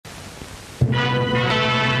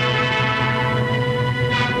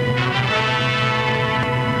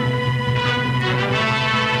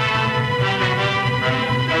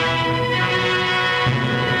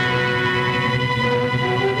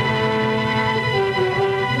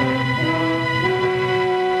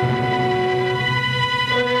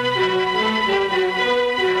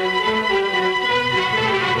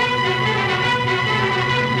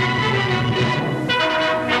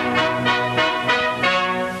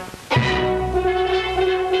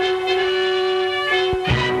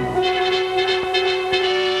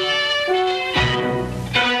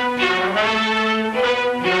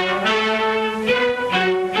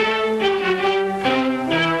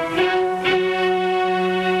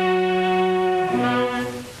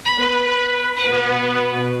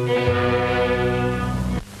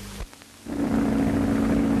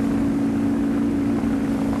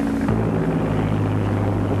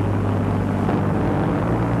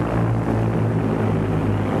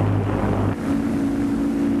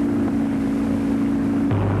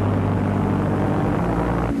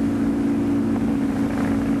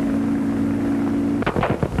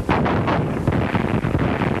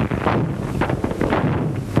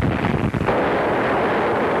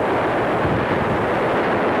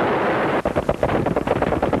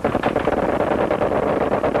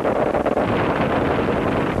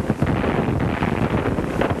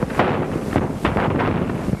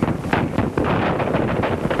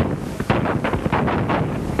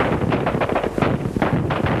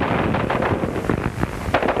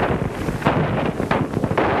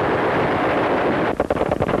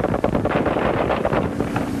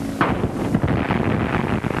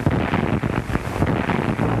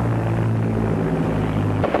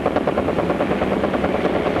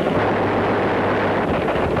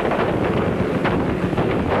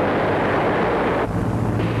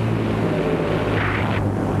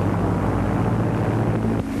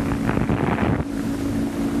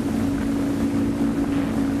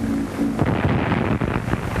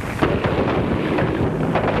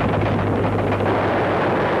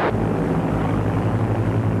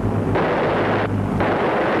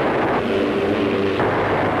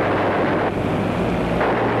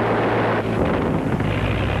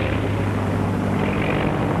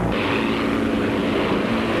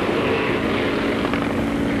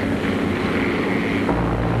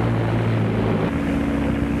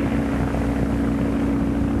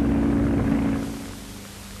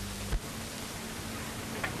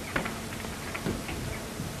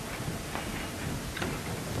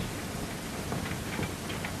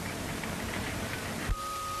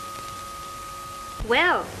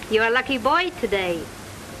Well, you're a lucky boy today.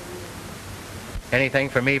 Anything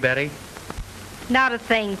for me, Betty? Not a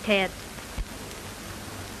thing, Ted.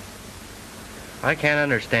 I can't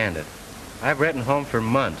understand it. I've written home for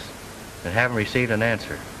months and haven't received an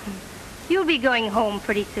answer. You'll be going home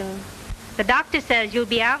pretty soon. The doctor says you'll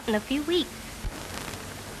be out in a few weeks.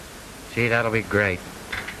 Gee, that'll be great.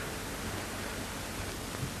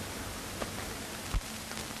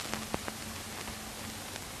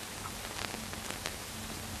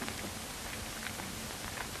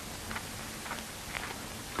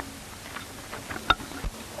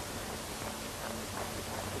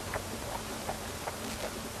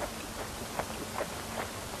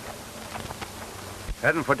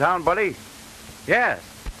 Heading for town, buddy? Yes.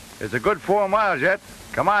 It's a good 4 miles yet.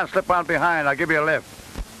 Come on, slip on behind. I'll give you a lift.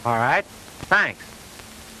 All right. Thanks.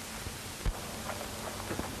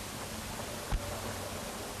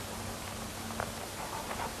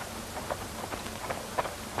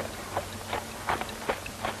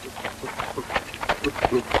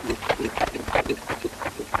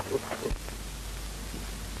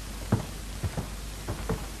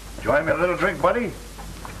 Join me a little drink, buddy?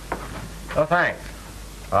 Oh, thanks.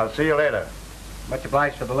 I'll see you later. Much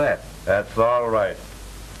obliged for the lift. That's all right.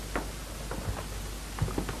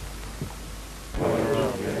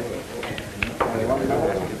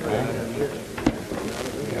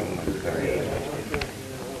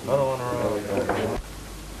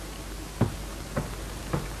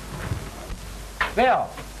 Bill.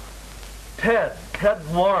 Ted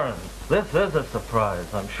Warren. This is a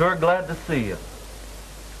surprise. I'm sure glad to see you.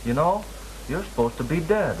 You know, you're supposed to be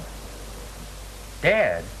dead.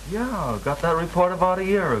 Dead? Yeah, got that report about a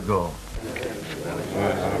year ago.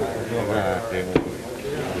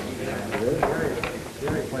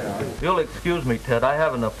 You'll excuse me, Ted. I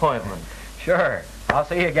have an appointment. Sure. I'll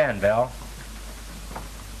see you again, Bill.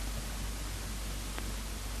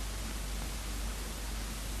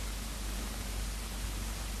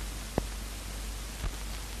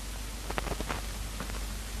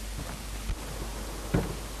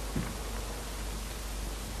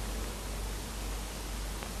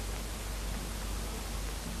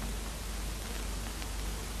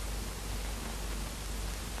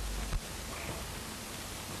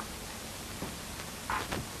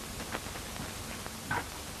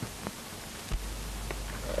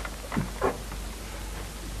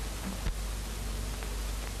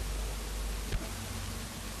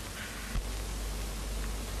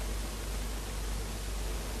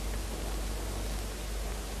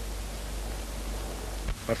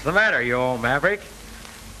 What's the matter, you old maverick?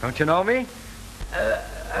 Don't you know me?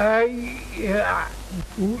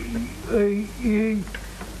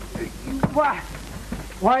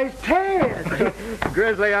 Why, it's Ted.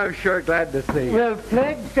 Grizzly, I'm sure glad to see you. Well,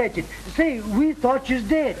 plague fetch it. Say, we thought you was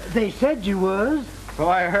dead. They said you was. So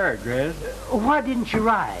I heard, Grizz. Why didn't you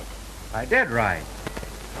ride? I did ride.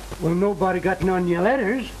 Well, nobody got none of your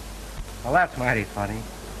letters. Well, that's mighty funny.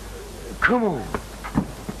 Come on.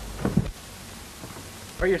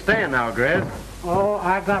 Where you staying now, Grizz? Oh,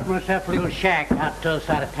 I got myself a little shack out to the other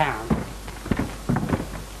side of town.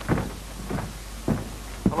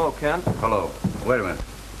 Hello, Kent. Hello. Wait a minute.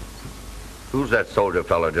 Who's that soldier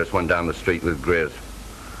fellow just went down the street with Grizz?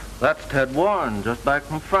 That's Ted Warren, just back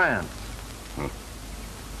from France.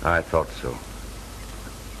 I thought so.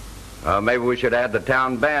 Maybe we should add the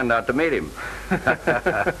town band out to meet him.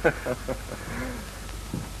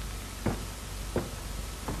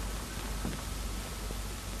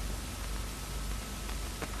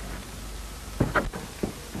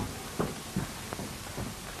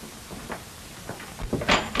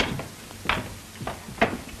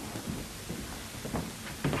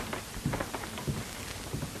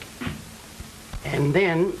 And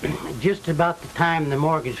then, just about the time the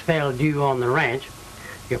mortgage fell due on the ranch,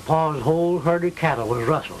 your pa's whole herd of cattle was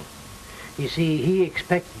rustled. You see, he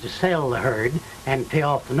expected to sell the herd and pay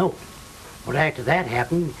off the note. But after that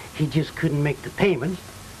happened, he just couldn't make the payments,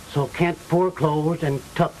 so Kent foreclosed and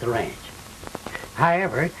took the ranch.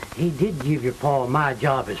 However, he did give your pa my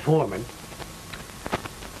job as foreman.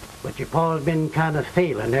 But your pa's been kind of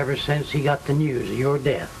failing ever since he got the news of your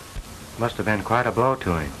death. Must have been quite a blow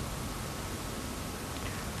to him.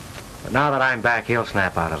 But now that I'm back, he'll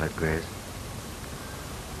snap out of it, Grizz.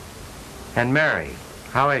 And Mary,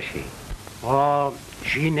 how is she? Oh,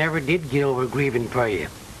 she never did get over grieving for you.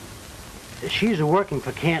 She's a-working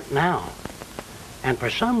for Kent now. And for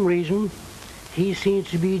some reason, he seems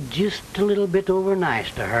to be just a little bit over nice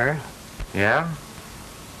to her. Yeah?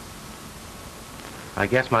 I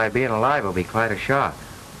guess my being alive will be quite a shock.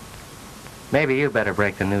 Maybe you better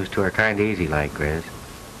break the news to her kind of easy like, Grizz.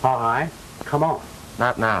 All right, come on.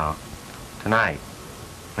 Not now. Tonight.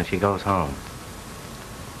 when she goes home.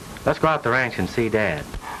 Let's go out the ranch and see Dad.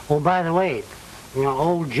 Oh, by the way, you know,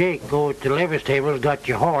 old Jake over at the liver stable's got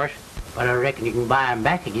your horse, but I reckon you can buy him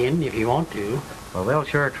back again if you want to. Well, we'll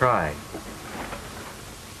sure try.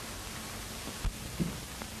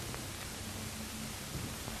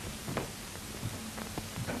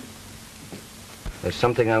 There's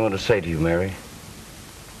something I want to say to you, Mary.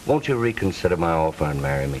 Won't you reconsider my offer and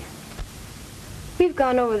marry me? We've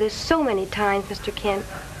gone over this so many times, Mr. Kent.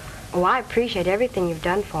 Oh, I appreciate everything you've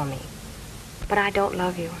done for me. But I don't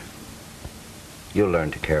love you. You'll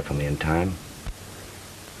learn to care for me in time.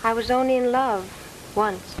 I was only in love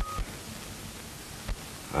once.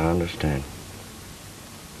 I understand.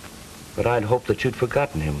 But I'd hoped that you'd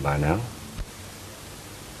forgotten him by now.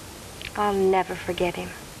 I'll never forget him.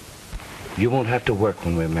 You won't have to work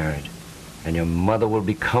when we're married, and your mother will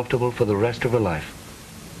be comfortable for the rest of her life.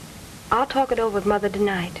 I'll talk it over with Mother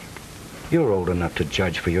tonight. You're old enough to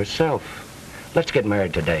judge for yourself. Let's get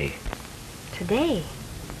married today. Today?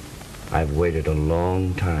 I've waited a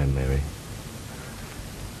long time, Mary.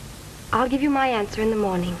 I'll give you my answer in the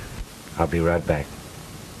morning. I'll be right back.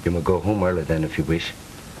 You may go home early then if you wish.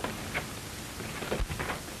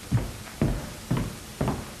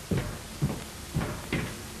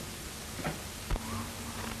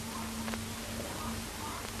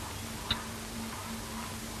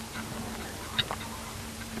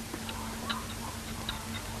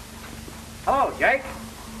 Hello, Jake.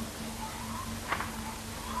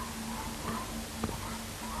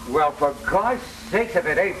 Well, for God's sakes, if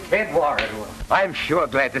it ain't Ted Warren. I'm sure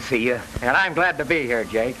glad to see you. And I'm glad to be here,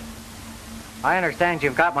 Jake. I understand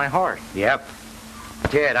you've got my horse. Yep.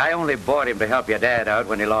 Ted, I only bought him to help your dad out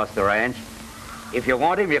when he lost the ranch. If you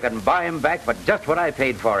want him, you can buy him back for just what I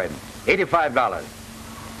paid for him. $85.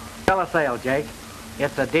 Sell a sale, Jake.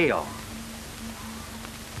 It's a deal.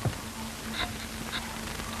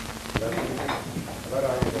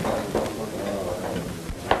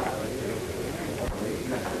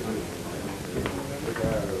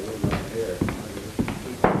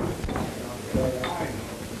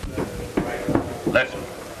 Listen,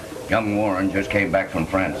 young Warren just came back from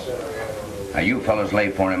France. Now, you fellas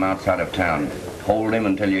lay for him outside of town. Hold him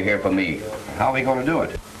until you hear from me. How are we going to do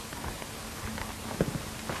it?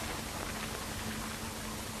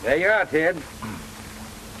 There you are, Ted.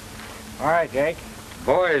 All right, Jake.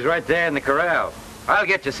 Boy is right there in the corral. I'll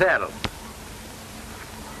get you saddled.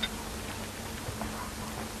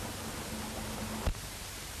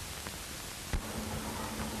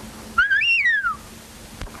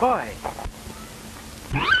 Boy.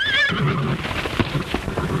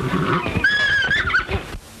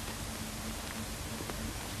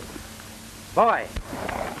 Boy.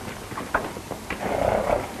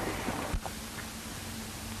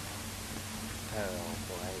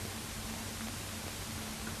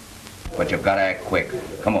 But you've got to act quick.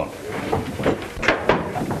 Come on.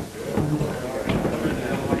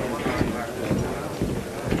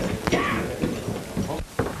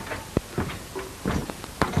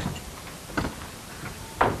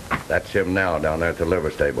 That's him now down there at the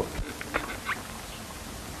liver stable.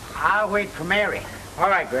 I'll wait for Mary. All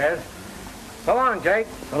right, Grizz. So long, Jake.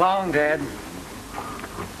 So long, Dad.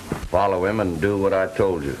 Follow him and do what I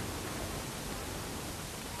told you.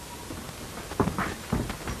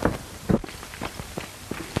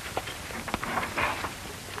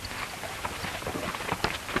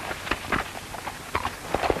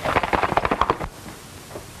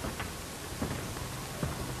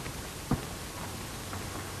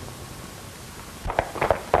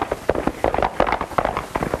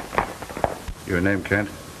 Your name, Kent?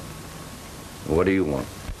 What do you want?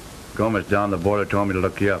 Gomez down the border told me to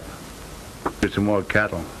look you up. Get some more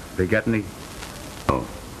cattle. They get any? Oh,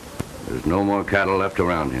 there's no more cattle left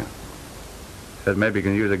around here. Said maybe you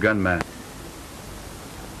can use a gunman.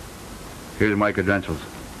 Here's my credentials.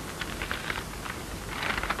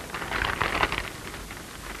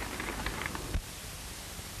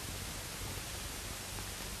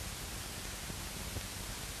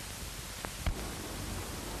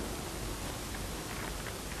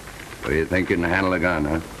 So you think you can handle a gun,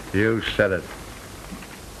 huh? You said it.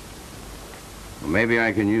 Well, maybe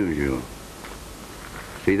I can use you.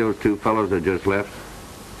 See those two fellows that just left?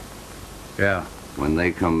 Yeah, When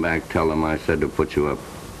they come back, tell them I said to put you up.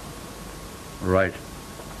 right.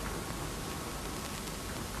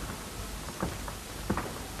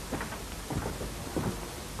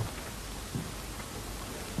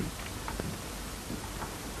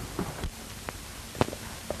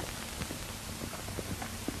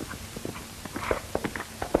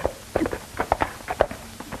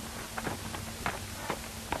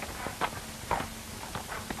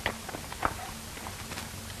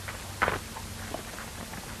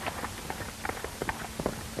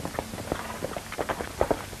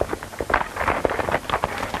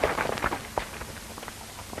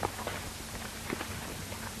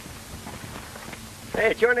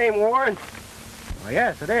 Hey, it's your name, Warren? Well,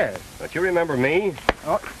 yes, it is. Don't you remember me?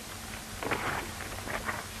 Oh.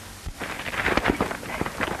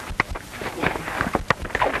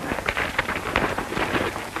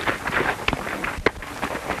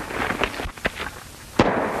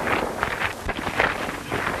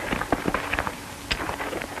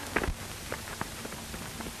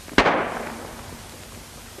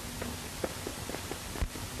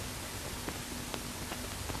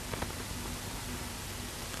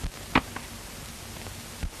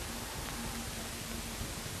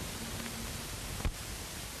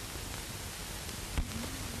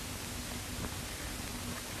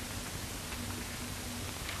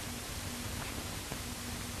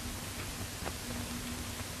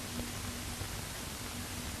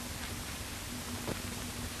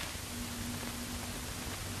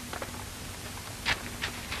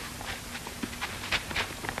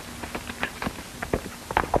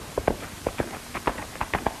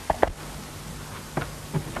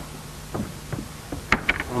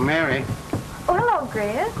 Mary, Oh, hello,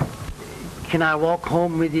 Grizz. can I walk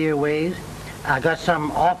home with you a ways? I got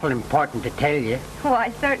something awful important to tell you.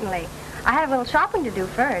 Why, certainly. I have a little shopping to do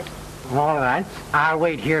first. All right, I'll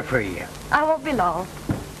wait here for you. I won't be long.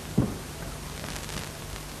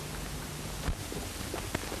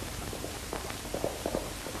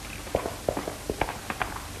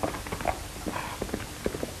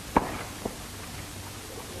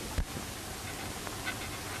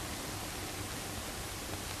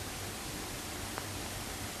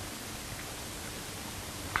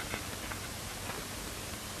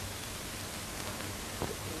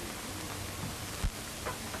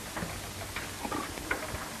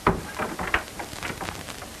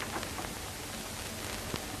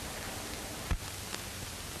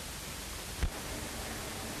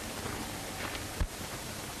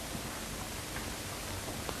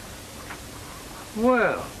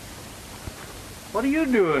 Well, what are you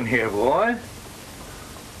doing here, boy?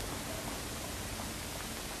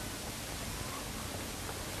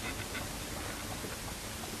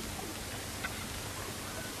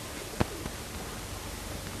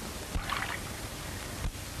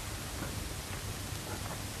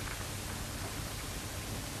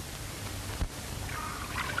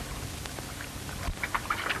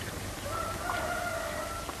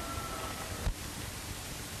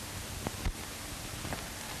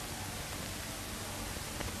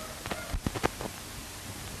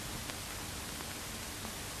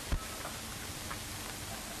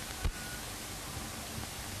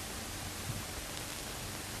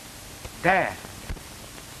 Dad.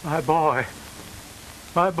 My boy.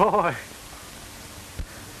 My boy.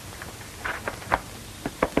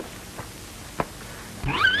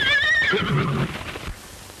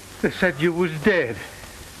 They said you was dead.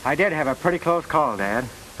 I did have a pretty close call, Dad,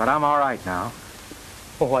 but I'm all right now.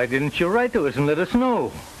 Well, why didn't you write to us and let us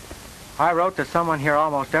know? I wrote to someone here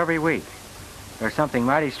almost every week. There's something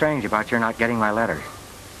mighty strange about your not getting my letters.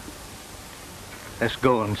 Let's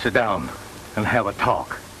go and sit down and have a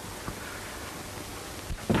talk.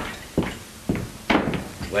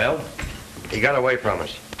 Well, he got away from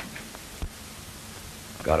us.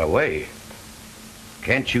 Got away?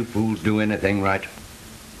 Can't you fools do anything right?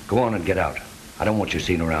 Go on and get out. I don't want you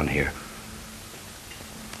seen around here.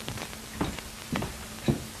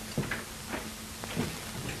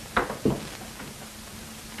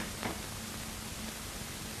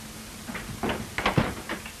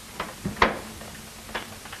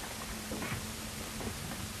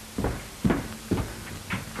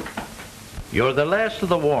 You're the last of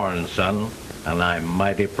the Warrens, son, and I'm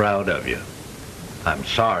mighty proud of you. I'm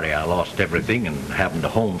sorry I lost everything and haven't a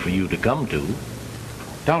home for you to come to.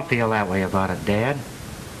 Don't feel that way about it, Dad.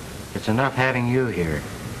 It's enough having you here.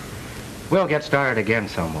 We'll get started again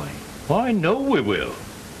some way. Well, I know we will.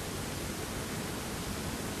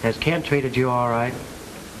 Has Kent treated you all right?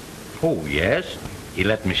 Oh, yes. He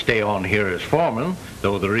let me stay on here as foreman,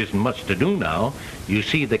 though there isn't much to do now. You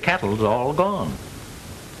see, the cattle's all gone.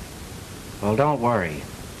 Well, don't worry.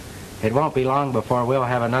 It won't be long before we'll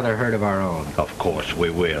have another herd of our own. Of course we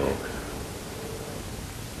will.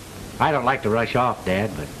 I don't like to rush off, Dad,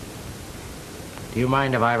 but do you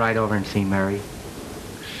mind if I ride over and see Mary?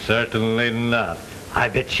 Certainly not. I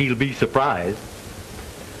bet she'll be surprised.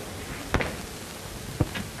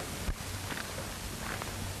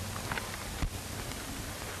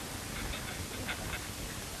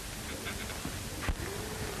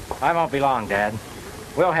 I won't be long, Dad.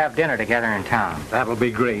 We'll have dinner together in town. That'll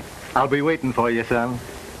be great. I'll be waiting for you, son.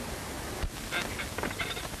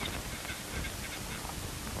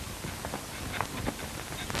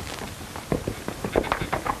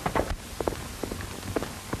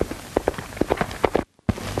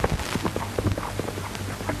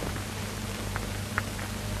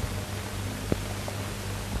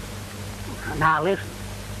 Now listen,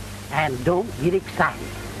 and don't get excited.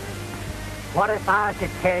 What if I was to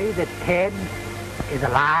tell you that Ted is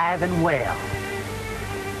alive and well?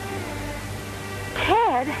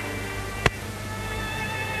 Ted?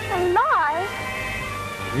 Alive?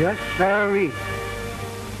 Yes, sirree.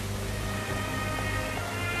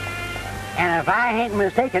 And if I ain't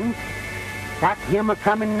mistaken, that's him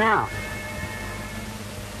a-coming now.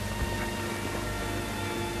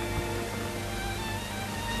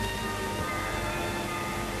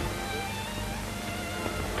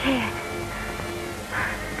 Ted.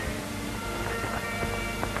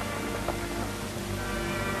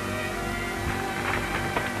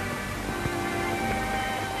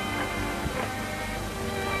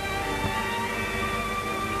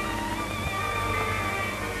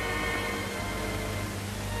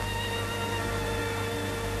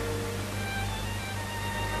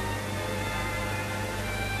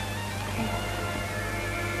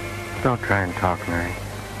 Don't try and talk, Mary.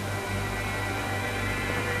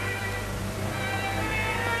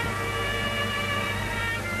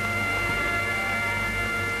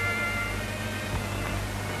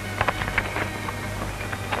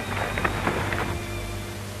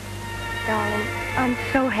 Darling, I'm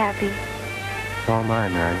so happy. So am I,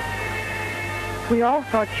 Mary. We all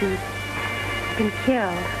thought you'd been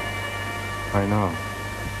killed. I know.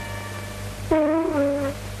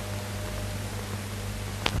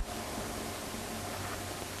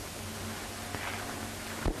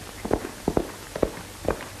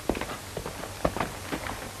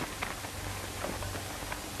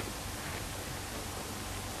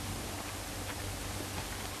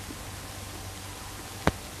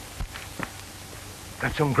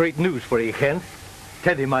 Got some great news for you, Kent.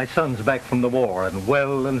 Teddy, my son's back from the war and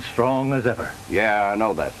well and strong as ever. Yeah, I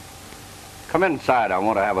know that. Come inside. I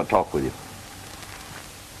want to have a talk with you.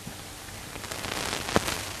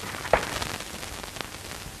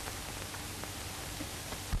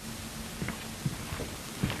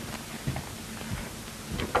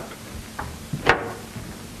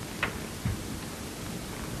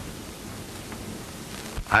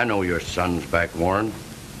 I know your son's back, Warren.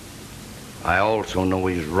 I also know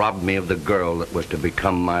he's robbed me of the girl that was to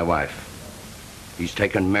become my wife. He's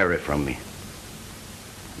taken Mary from me.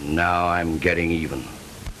 Now I'm getting even.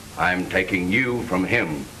 I'm taking you from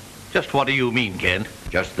him. Just what do you mean, Kent?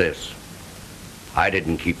 Just this. I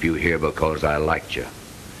didn't keep you here because I liked you.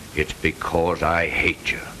 It's because I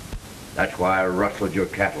hate you. That's why I rustled your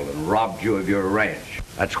cattle and robbed you of your ranch.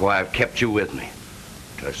 That's why I've kept you with me.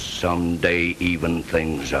 To someday even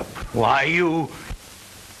things up. Why, you...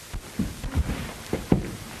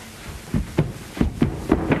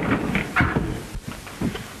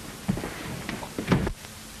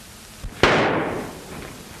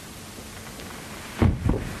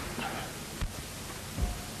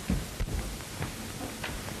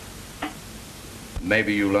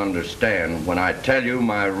 Maybe you'll understand when I tell you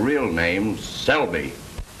my real name's Shelby.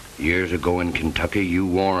 Years ago in Kentucky, you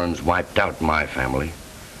Warrens wiped out my family.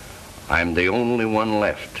 I'm the only one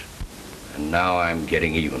left, and now I'm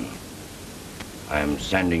getting even. I'm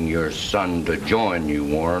sending your son to join you,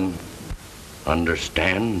 Warren.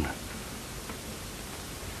 Understand?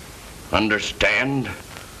 Understand?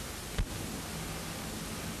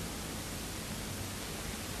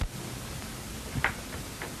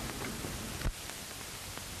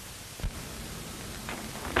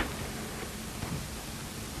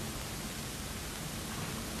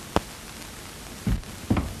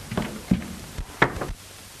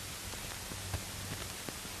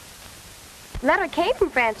 Letter came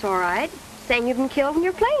from France, all right, saying you'd been killed when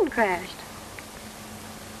your plane crashed.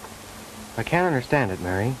 I can't understand it,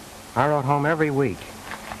 Mary. I wrote home every week.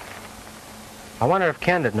 I wonder if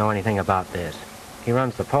Ken did know anything about this. He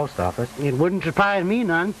runs the post office. It wouldn't surprise me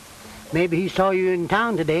none. Maybe he saw you in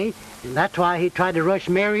town today, and that's why he tried to rush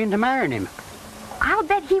Mary into marrying him. I'll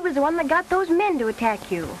bet he was the one that got those men to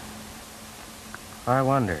attack you. I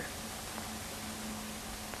wonder.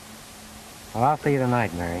 Well, I'll see you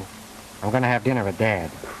tonight, Mary. I'm going to have dinner with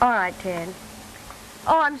Dad. All right, Ted.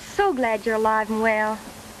 Oh, I'm so glad you're alive and well.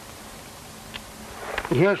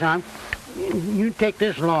 Here, son. You take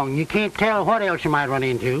this along. You can't tell what else you might run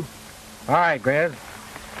into. All right, Grizz.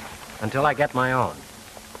 Until I get my own.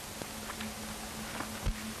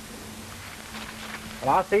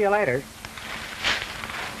 Well, I'll see you later.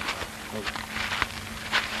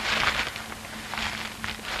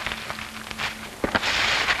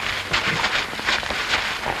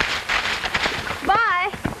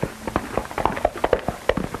 Bye.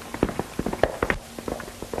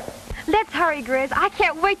 Let's hurry, Grizz. I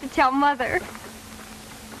can't wait to tell Mother.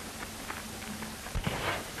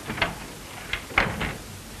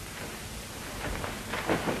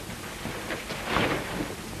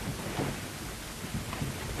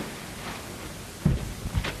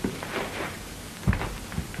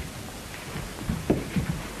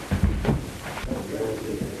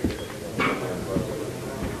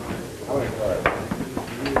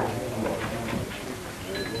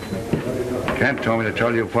 Kent told me to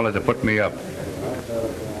tell you fellas to put me up.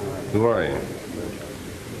 Who are you?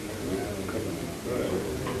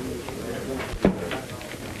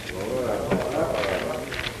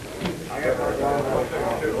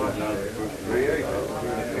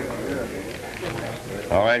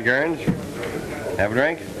 All right, Gerns. Have a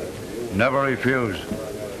drink? Never refuse.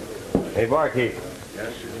 Hey, Marquis.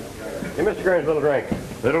 Yes? Give Mr. Gerns a little drink.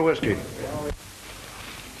 Little whiskey.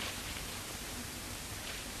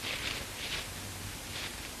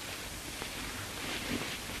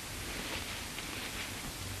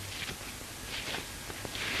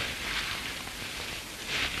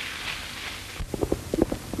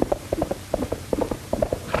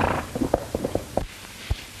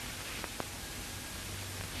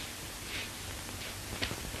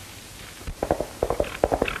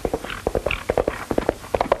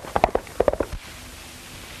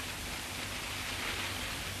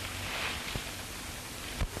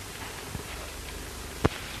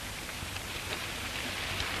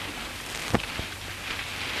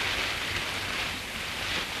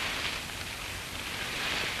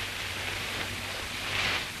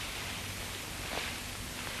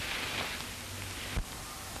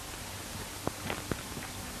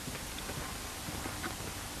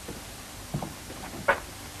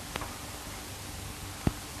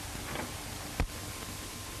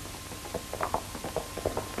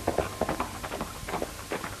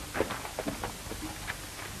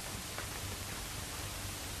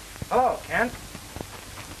 Hello, Kent.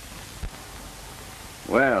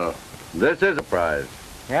 Well, this is a surprise.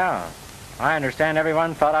 Yeah, I understand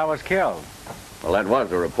everyone thought I was killed. Well, that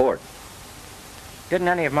was a report. Didn't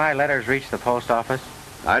any of my letters reach the post office?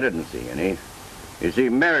 I didn't see any. You see,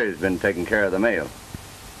 Mary's been taking care of the mail.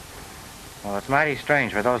 Well, it's mighty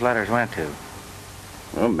strange where those letters went to.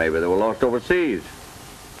 Well, maybe they were lost overseas.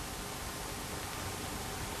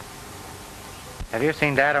 Have you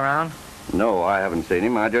seen Dad around? No, I haven't seen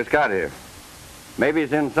him. I just got here. Maybe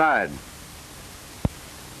he's inside.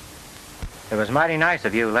 It was mighty nice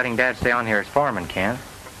of you letting Dad stay on here as foreman, Kent.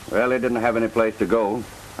 Well, he didn't have any place to go.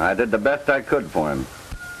 I did the best I could for him.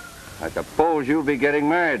 I suppose you'll be getting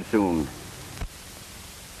married soon.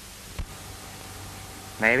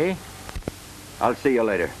 Maybe. I'll see you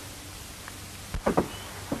later.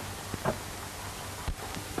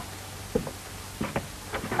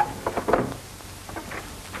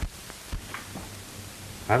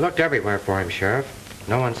 I looked everywhere for him, Sheriff.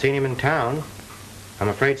 No one's seen him in town. I'm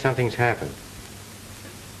afraid something's happened.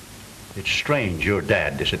 It's strange, your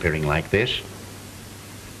dad disappearing like this.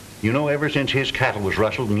 You know, ever since his cattle was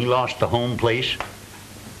rustled and he lost the home place,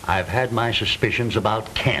 I've had my suspicions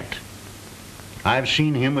about Kent. I've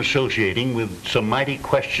seen him associating with some mighty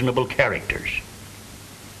questionable characters.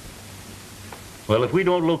 Well, if we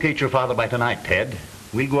don't locate your father by tonight, Ted,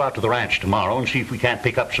 we'll go out to the ranch tomorrow and see if we can't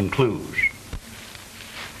pick up some clues.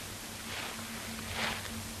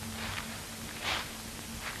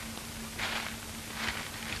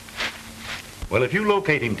 Well, if you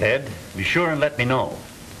locate him, Ted, be sure and let me know.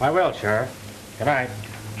 I will, Sheriff. Good night.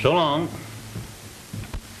 So long.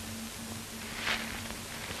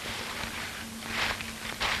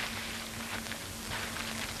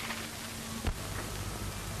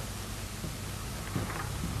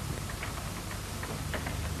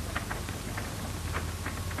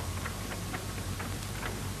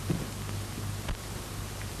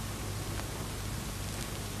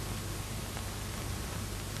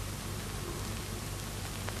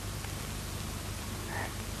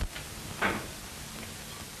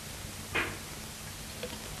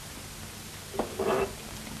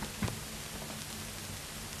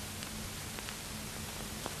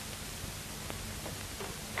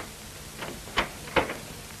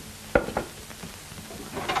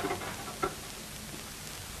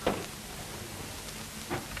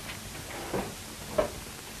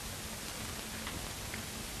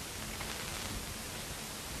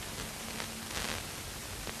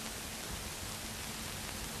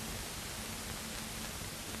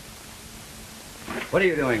 What are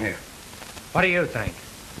you doing here? What do you think?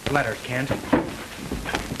 Letters, Kent.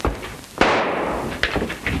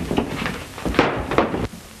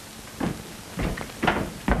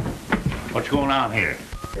 What's going on here?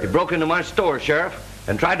 He broke into my store, Sheriff,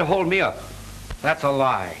 and tried to hold me up. That's a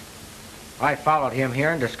lie. I followed him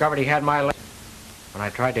here and discovered he had my letters. When I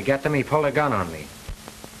tried to get them, he pulled a gun on me.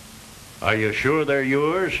 Are you sure they're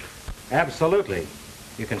yours? Absolutely.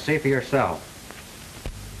 You can see for yourself.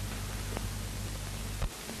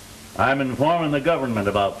 I'm informing the government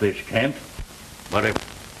about this, Kent. But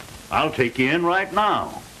I'll take you in right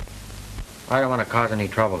now. I don't want to cause any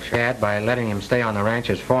trouble, Shad, by letting him stay on the ranch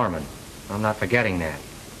as foreman. I'm not forgetting that.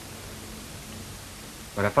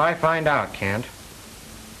 But if I find out, Kent,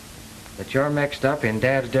 that you're mixed up in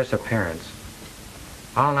Dad's disappearance,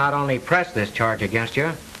 I'll not only press this charge against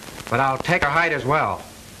you, but I'll take her hide as well.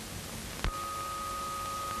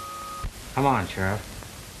 Come on, Sheriff.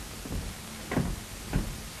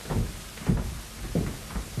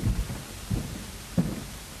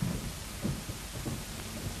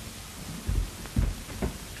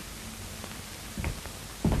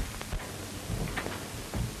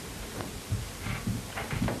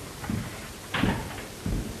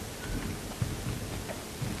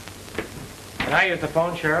 Can I use the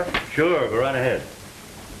phone, Sheriff? Sure, go right ahead.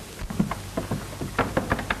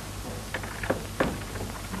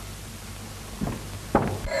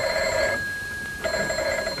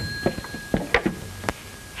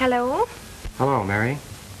 Hello? Hello, Mary.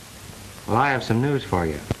 Well, I have some news for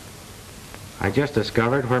you. I just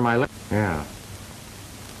discovered where my... Yeah.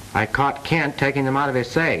 I caught Kent taking them out of his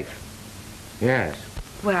safe. Yes.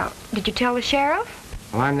 Well, did you tell the sheriff?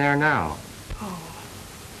 Well, I'm there now. Oh.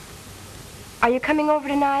 Are you coming over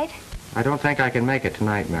tonight? I don't think I can make it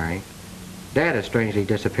tonight, Mary. Dad has strangely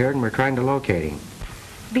disappeared, and we're trying to locate him.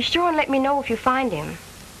 Be sure and let me know if you find him.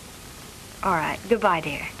 All right. Goodbye,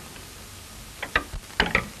 dear.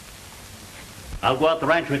 I'll go out the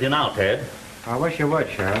ranch with you now, Ted. I wish you would,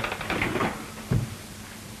 Sheriff.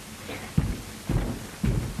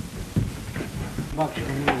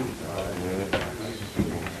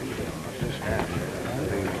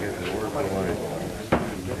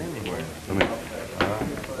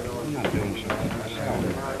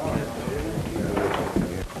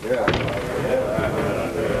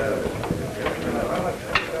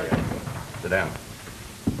 Sit down.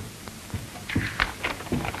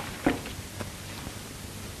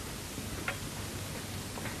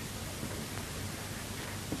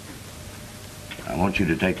 I want you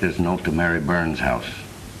to take this note to Mary Burns' house.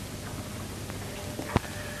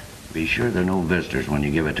 Be sure there are no visitors when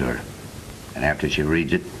you give it to her. And after she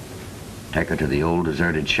reads it, take her to the old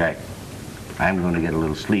deserted shack. I'm going to get a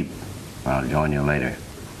little sleep. I'll join you later.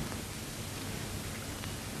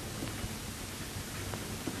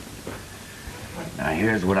 Now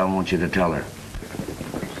here's what I want you to tell her.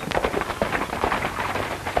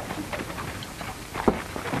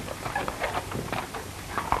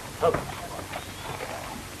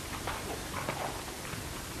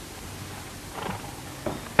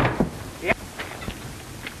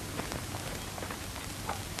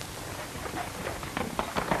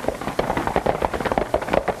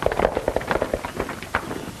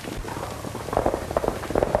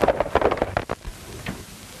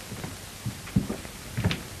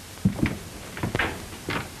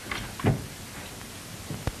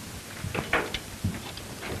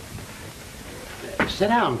 Sit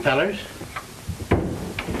down, fellers.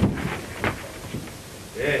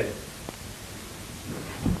 Yeah.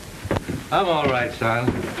 I'm all right, son.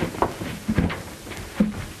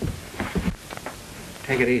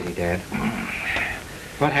 Take it easy, Dad.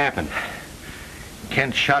 What happened?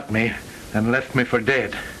 Kent shot me and left me for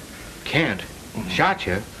dead. Kent? Shot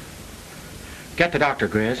you? Get the doctor,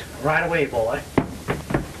 Grizz. Right away, boy.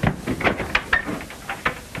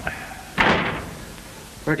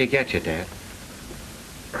 Where'd he get you, Dad?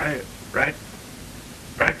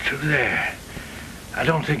 Right through there. I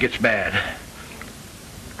don't think it's bad.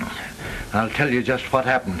 I'll tell you just what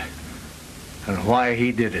happened and why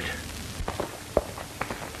he did it.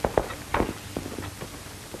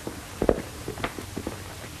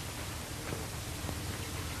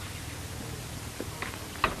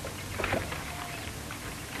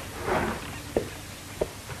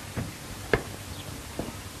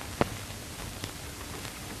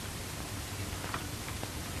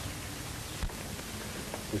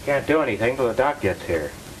 We can't do anything till the doc gets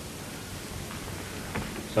here.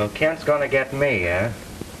 So Kent's gonna get me, eh?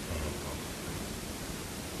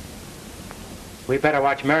 We better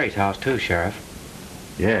watch Mary's house too, Sheriff.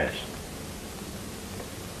 Yes.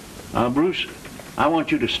 Bruce, I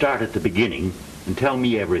want you to start at the beginning and tell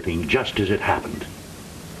me everything just as it happened.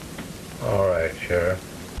 All right, Sheriff.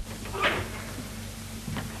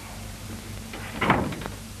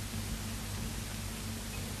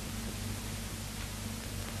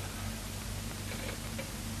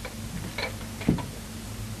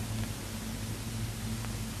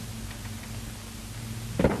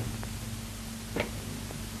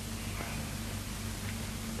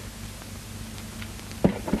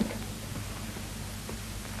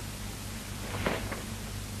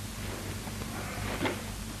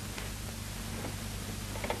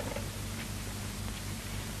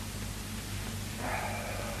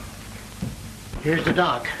 Here's the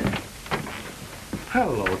doc.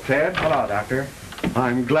 Hello, Ted. Hello, Doctor.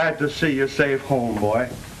 I'm glad to see you safe home, boy.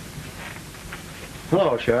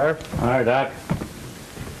 Hello, Sheriff. Hi, Doc.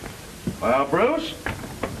 Well, Bruce,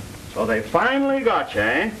 so they finally got you,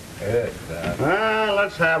 eh? Yes, Doc. Well,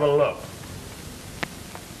 let's have a look.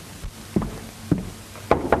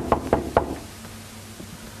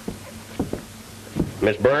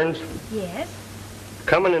 Miss Burns, Yes?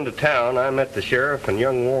 coming into town, I met the sheriff and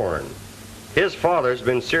young Warren. His father's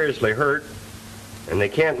been seriously hurt, and they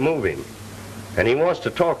can't move him. And he wants to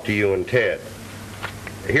talk to you and Ted.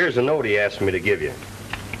 Here's a note he asked me to give you.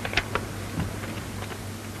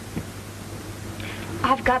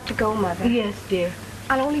 I've got to go, Mother. Yes, dear.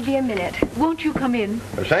 I'll only be a minute. Won't you come in?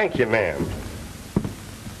 Thank you, ma'am.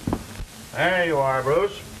 There you are,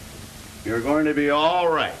 Bruce. You're going to be all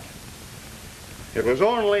right. It was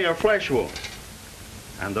only a flesh wound,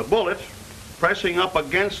 and the bullet, pressing up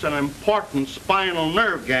against an important spinal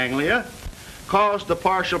nerve ganglia, caused the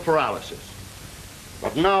partial paralysis.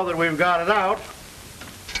 But now that we've got it out,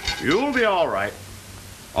 you'll be all right.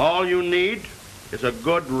 All you need is a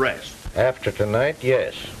good rest. After tonight,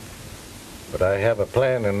 yes. But I have a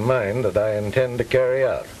plan in mind that I intend to carry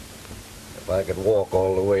out. If I could walk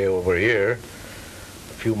all the way over here,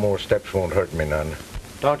 a few more steps won't hurt me none.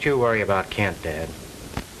 Don't you worry about Kent, Dad.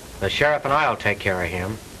 The sheriff and I'll take care of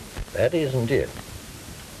him. That isn't it.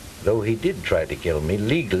 Though he did try to kill me,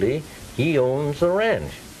 legally, he owns the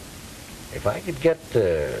ranch. If I could get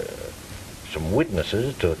some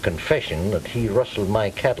witnesses to a confession that he rustled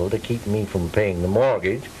my cattle to keep me from paying the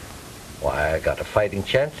mortgage, why, I got a fighting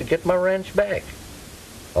chance to get my ranch back.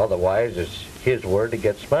 Otherwise, it's his word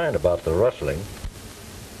against mine about the rustling.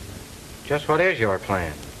 Just what is your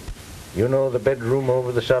plan? You know the bedroom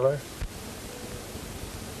over the cellar?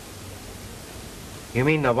 You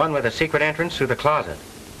mean the one with the secret entrance through the closet?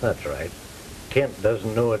 That's right. Kent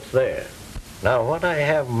doesn't know it's there. Now, what I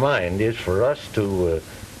have in mind is for us to...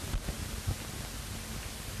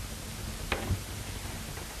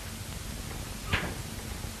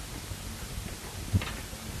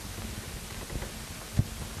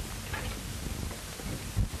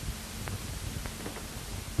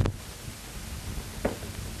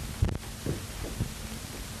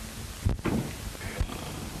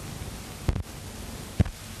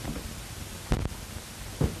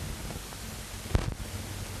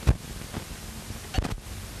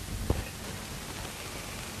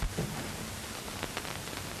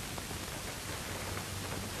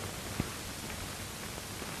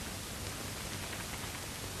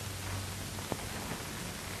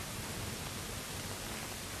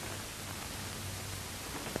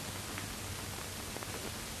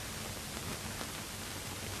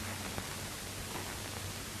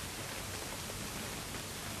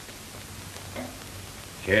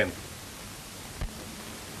 Kent.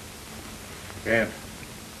 Kent.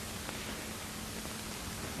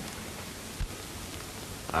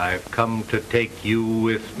 I've come to take you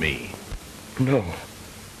with me. No.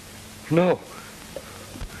 No.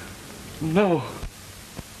 No.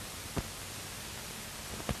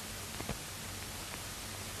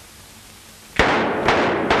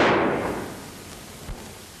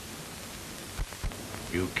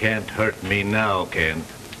 You can't hurt me now, Kent.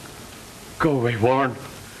 Go away, Warren.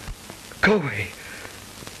 Go away.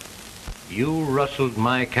 You rustled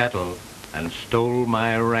my cattle and stole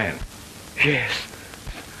my ranch. Yes.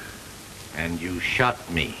 And you shot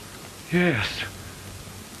me. Yes.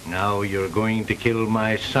 Now you're going to kill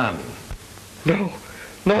my son. No.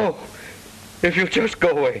 No. If you'll just go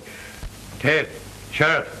away. Ted,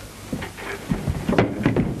 Sheriff.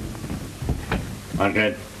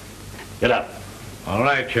 Margaret, get up. All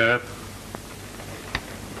right, Sheriff.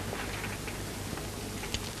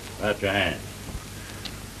 Clap your hands.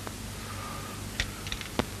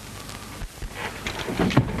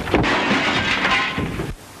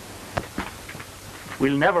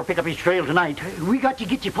 We'll never pick up his trail tonight. We got to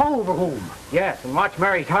get your pa over home. Yes, and watch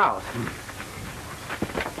Mary's house.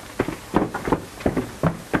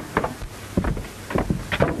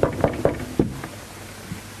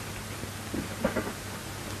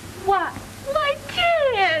 Why, my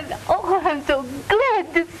Ted! Oh, I'm so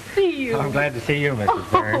glad to see you. I'm glad to see you,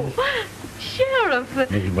 Mrs. Burns. Oh, Sheriff.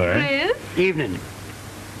 Mrs. Burns. Chris? Evening.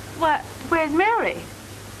 What? Where's Mary?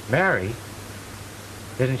 Mary?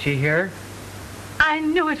 Isn't she here? I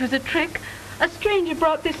knew it was a trick. A stranger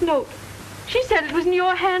brought this note. She said it was in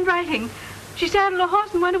your handwriting. She saddled a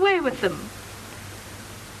horse and went away with them.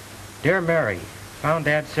 Dear Mary, found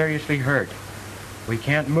Dad seriously hurt. We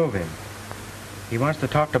can't move him. He wants to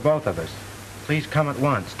talk to both of us. Please come at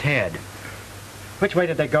once, Ted. Which way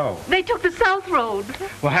did they go? They took the south road.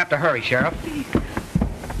 We'll have to hurry, Sheriff.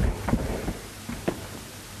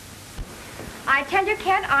 I I tell you,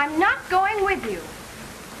 Kent, I'm not going with you.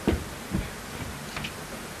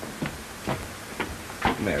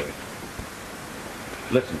 Mary.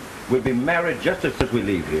 Listen, we'll be married just as soon as we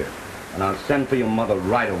leave here. And I'll send for your mother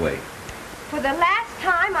right away. For the last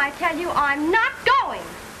time, I tell you, I'm not going.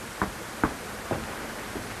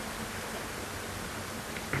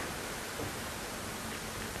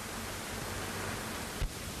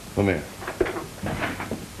 Come here.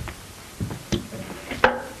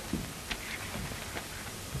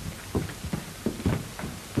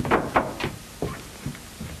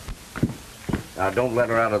 Now, don't let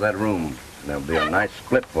her out of that room. There'll be a nice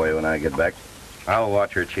split for you when I get back. I'll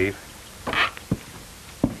watch her, Chief.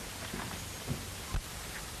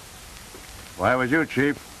 If I was you,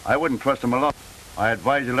 Chief, I wouldn't trust him alone. I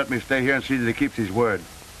advise you let me stay here and see that he keeps his word.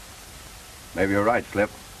 Maybe you're right, Slip.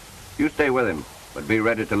 You stay with him, but be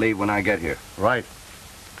ready to leave when I get here. Right.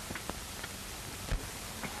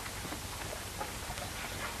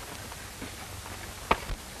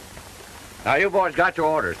 Now, you boys got your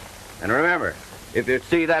orders. And remember, if you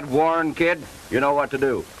see that Warren kid, you know what to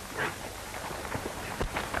do.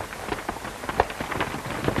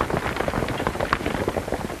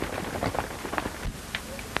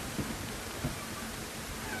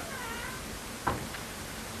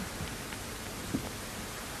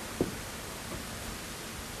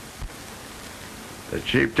 The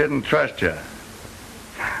chief didn't trust you.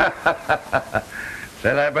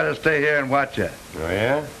 Said I better stay here and watch you. Oh,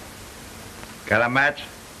 yeah? Got a match?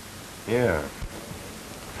 Yeah.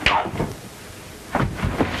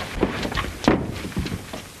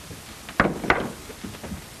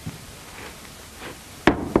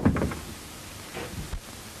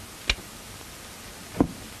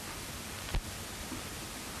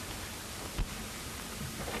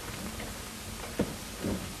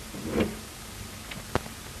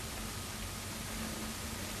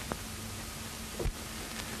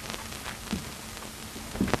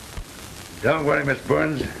 Don't worry, Miss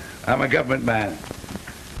Burns. I'm a government man.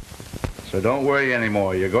 So don't worry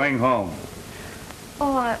anymore. You're going home.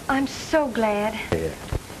 Oh, I'm so glad. Yeah.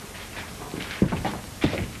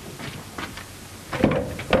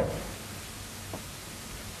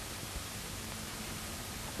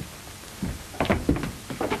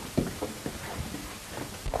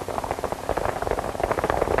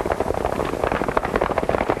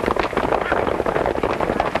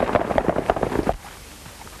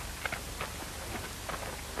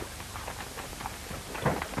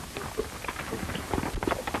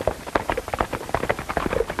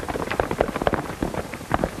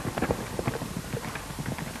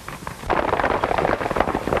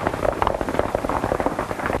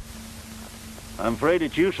 I'm afraid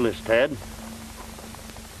it's useless, Ted.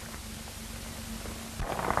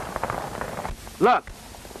 Look!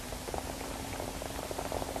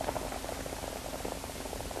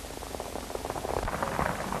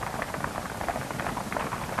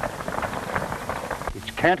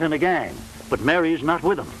 It's Kent and a gang, but Mary's not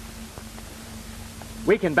with them.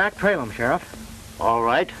 We can back trail them, Sheriff. All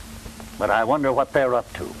right, but I wonder what they're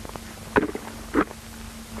up to.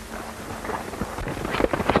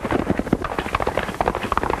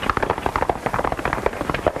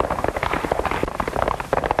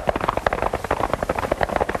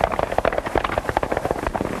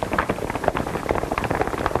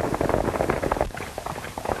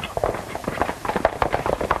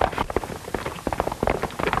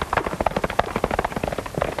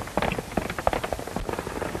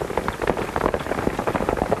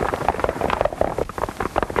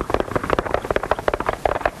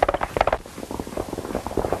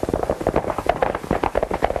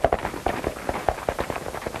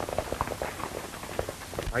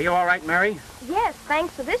 Are you all right, Mary? Yes,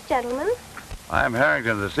 thanks to this gentleman. I'm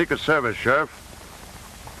Harrington of the Secret Service, Sheriff.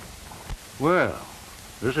 Well,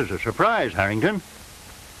 this is a surprise, Harrington.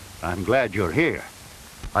 I'm glad you're here.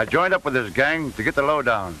 I joined up with this gang to get the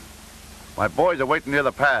lowdown. My boys are waiting near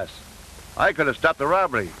the pass. I could have stopped the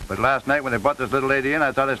robbery, but last night when they brought this little lady in,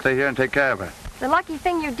 I thought I'd stay here and take care of her. The lucky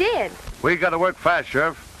thing you did. We got to work fast,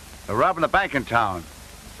 Sheriff. They're robbing the bank in town.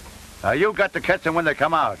 Now, you got to catch them when they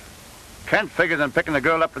come out. Kent figures on picking the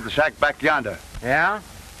girl up at the shack back yonder. Yeah?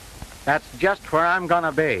 That's just where I'm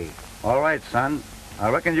gonna be. All right, son.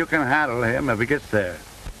 I reckon you can handle him if he gets there.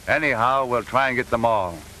 Anyhow, we'll try and get them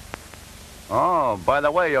all. Oh, by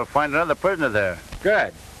the way, you'll find another prisoner there.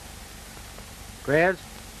 Good. Grizz,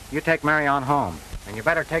 you take Mary on home. And you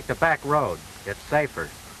better take the back road. It's safer.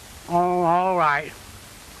 Oh, all right.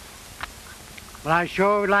 But I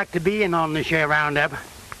sure would like to be in on this here roundup.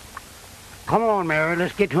 Come on, Mary,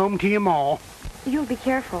 let's get home to your ma. You'll be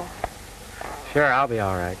careful. Sure, I'll be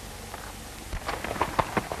all right.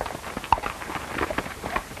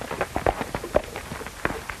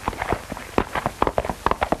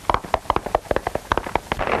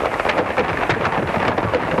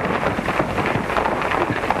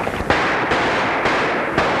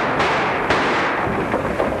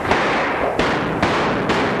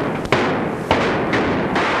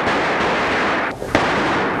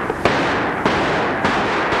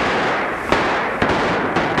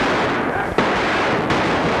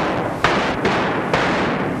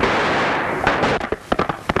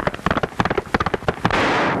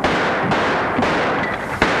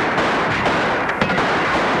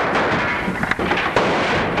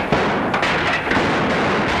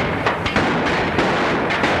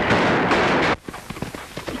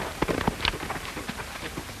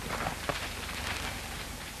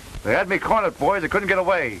 They had me cornered, boys. They couldn't get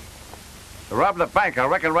away. They're robbing the bank, I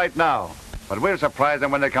reckon, right now. But we'll surprise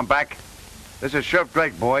them when they come back. This is Sheriff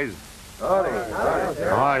Drake, boys.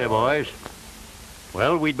 Howdy, boys.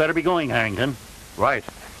 Well, we'd better be going, Harrington. Right.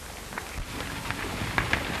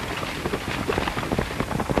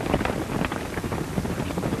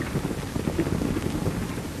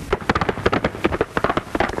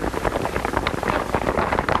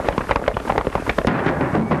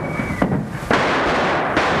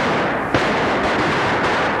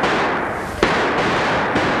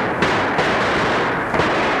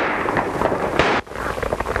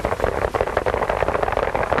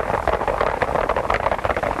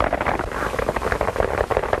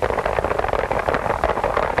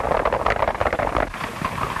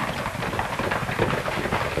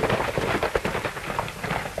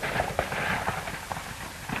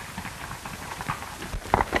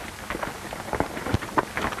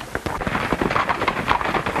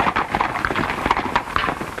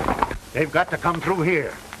 They've got to come through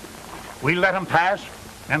here. We let them pass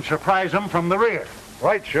and surprise them from the rear.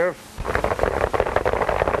 Right, Sheriff.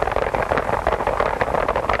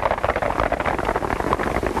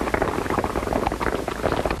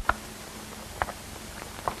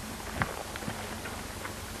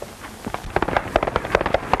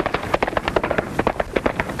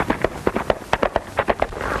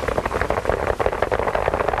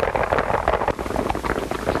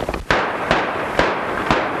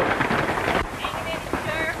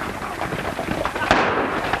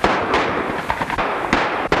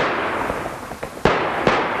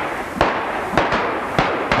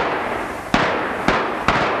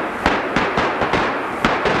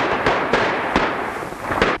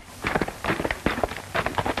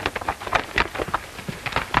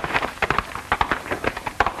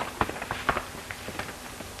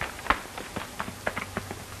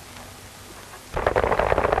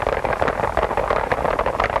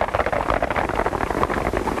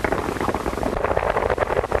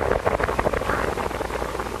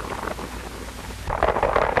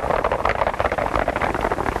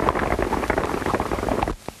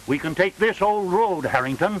 We can take this old road,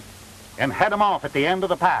 Harrington, and head them off at the end of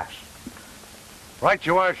the pass. Right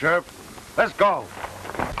you are, Sheriff. Let's go.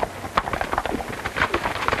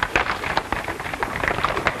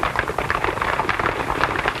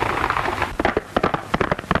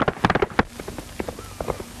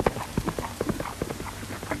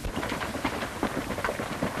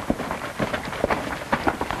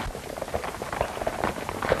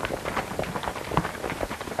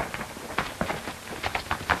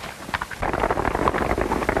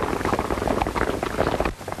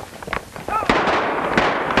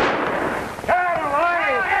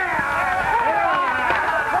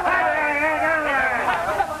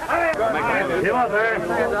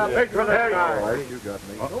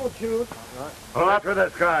 After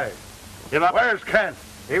this guy. Where's Kent?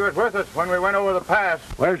 He was with us when we went over the pass.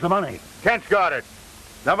 Where's the money? Kent's got it.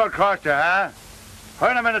 Never cost you, huh?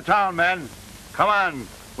 Hurry him into town, men. Come on.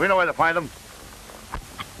 We know where to find him.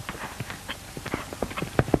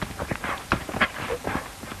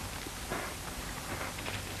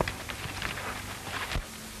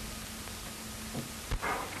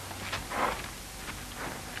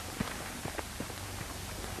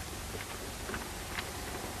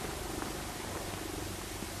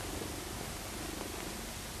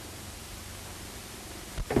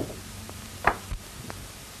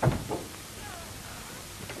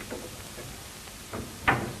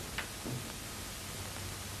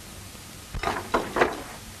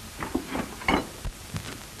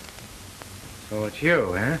 So it's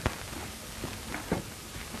you, eh?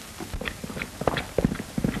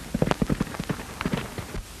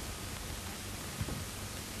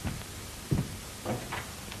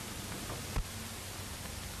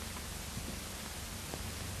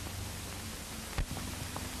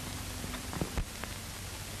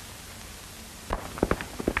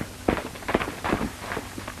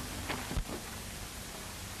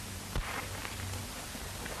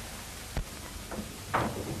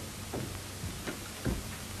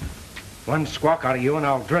 One squawk out of you and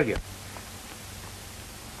I'll drill you.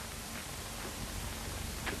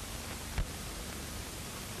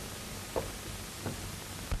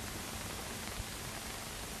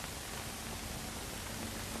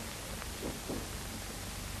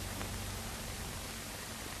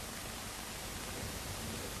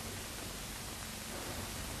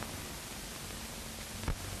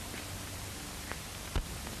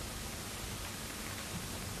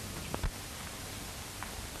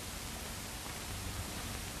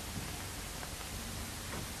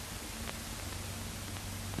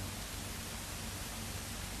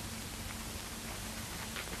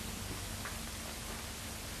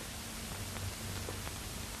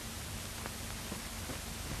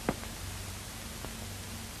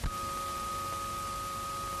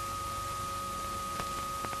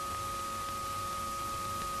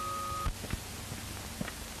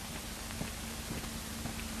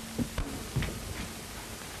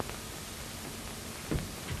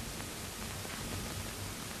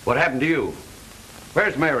 What happened to you?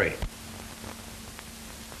 Where's Mary?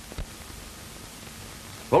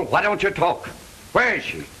 Well, why don't you talk? Where is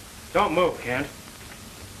she? Don't move, Kent.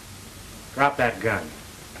 Drop that gun.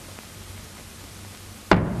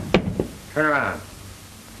 Turn around.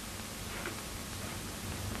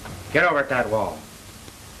 Get over at that wall.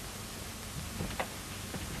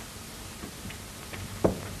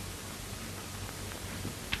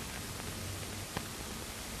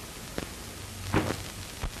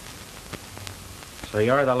 So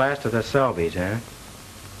you're the last of the Shelbys, eh?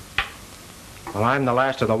 Well, I'm the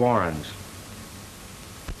last of the Warrens.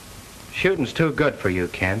 Shooting's too good for you,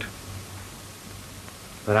 Kent.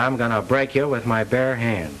 But I'm gonna break you with my bare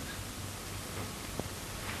hands.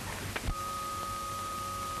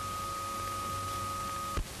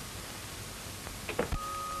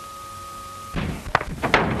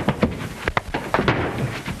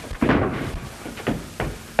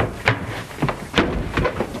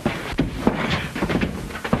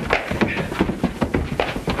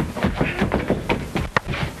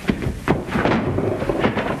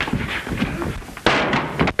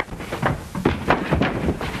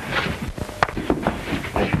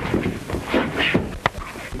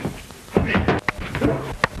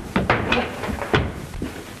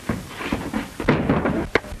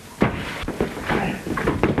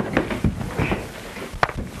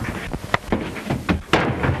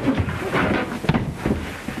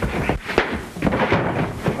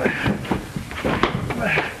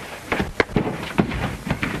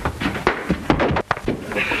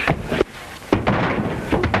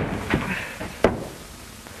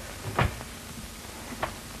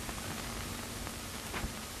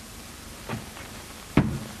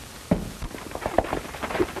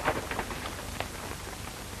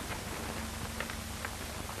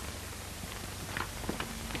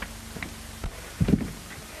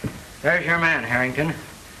 There's your man, Harrington.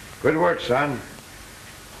 Good work, son.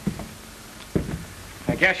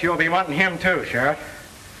 I guess you'll be wanting him too, Sheriff.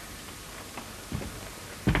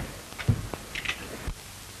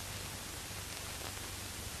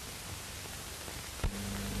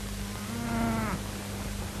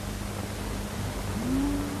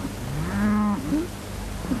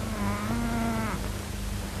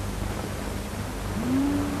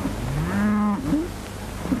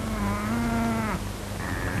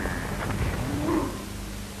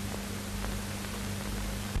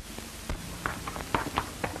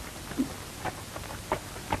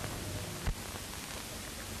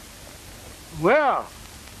 Well,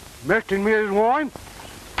 Mr. and Mrs. Warren,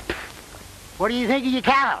 what do you think of your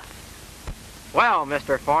cattle? Well,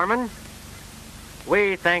 Mr. Foreman,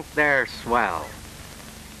 we think they're swell.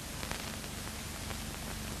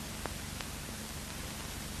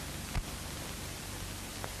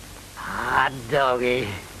 Ah, doggy.